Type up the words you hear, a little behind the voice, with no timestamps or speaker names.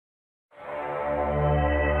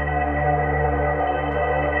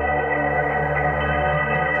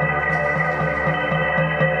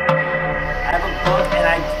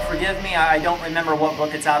forgive me, I don't remember what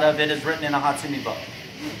book it's out of. It is written in a Hatsumi book.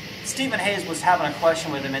 Stephen Hayes was having a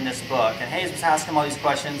question with him in this book, and Hayes was asking him all these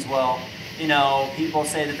questions. Well, you know, people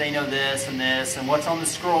say that they know this, and what's on the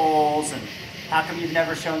scrolls, and how come you've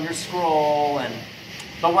never shown your scroll?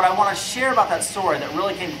 But what I want to share about that story that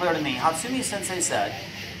really came clear to me, Hatsumi Sensei said,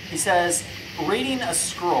 he says, reading a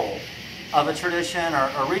scroll of a tradition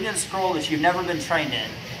or reading a scroll that you've never been trained in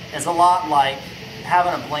is a lot like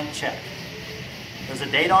having a blank check. There's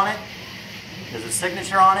a date on it, there's a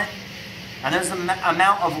signature on it, and there's an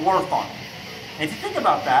amount of worth on it. And if you think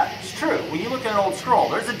about that, it's true. When you look at an old scroll,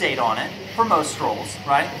 there's a date on it, for most scrolls,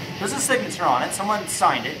 right? There's a signature on it, someone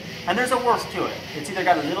signed it, and there's a worth to it. It's either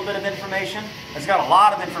got a little bit of information, or it's got a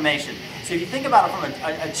lot of information. So if you think about it from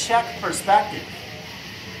a check perspective,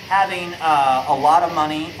 having a lot of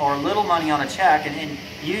money or little money on a check and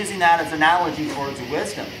using that as an analogy towards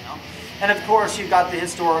wisdom, you know? And of course, you've got the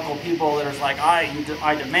historical people that are like, I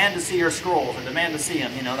demand to see your scrolls, or demand to see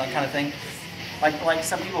them, you know, that kind of thing. Like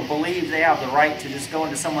some people believe they have the right to just go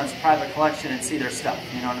into someone's private collection and see their stuff,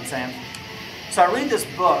 you know what I'm saying? So I read this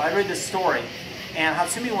book, I read this story, and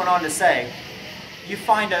Hatsumi went on to say, you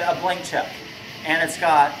find a blank check, and it's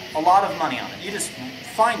got a lot of money on it. You just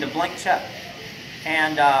find a blank check,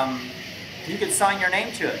 and you could sign your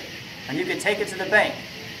name to it, and you could take it to the bank.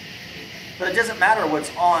 But it doesn't matter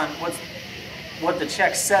what the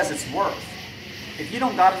check says it's worth. If you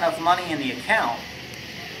don't got enough money in the account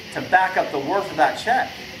to back up the worth of that check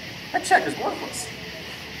is worthless.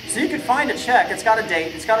 So you could find a check, it's got a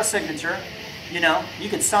date, it's got a signature, you know, you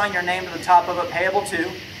could sign your name to the top of it, payable to,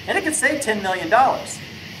 and it could say $10 million.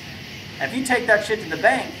 And if you take that shit to the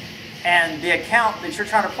bank and the account that you're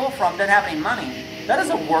trying to pull from doesn't have any money, that is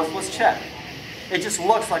a worthless check. It just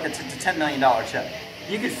looks like it's a $10 million check.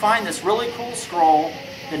 You could find this really cool scroll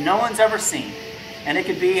that no one's ever seen, and it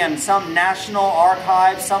could be in some national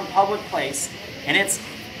archive, some public place, and it's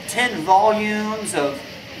 10 volumes of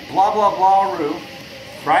blah, blah, blah,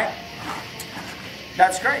 right?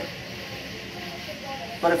 That's great.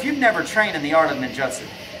 But if you've never trained in the art of ninjutsu,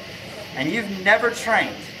 and you've never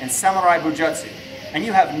trained in samurai bujutsu, and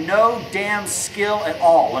you have no damn skill at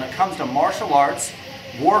all when it comes to martial arts,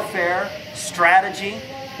 warfare, strategy,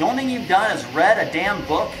 the only thing you've done is read a damn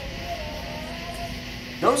book,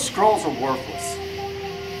 those scrolls are worthless.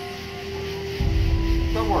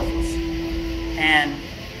 They're worthless. And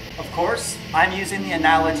of course, I'm using the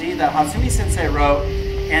analogy that Hatsumi Sensei wrote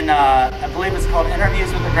in, I believe it's called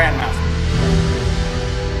Interviews with the Grandmaster.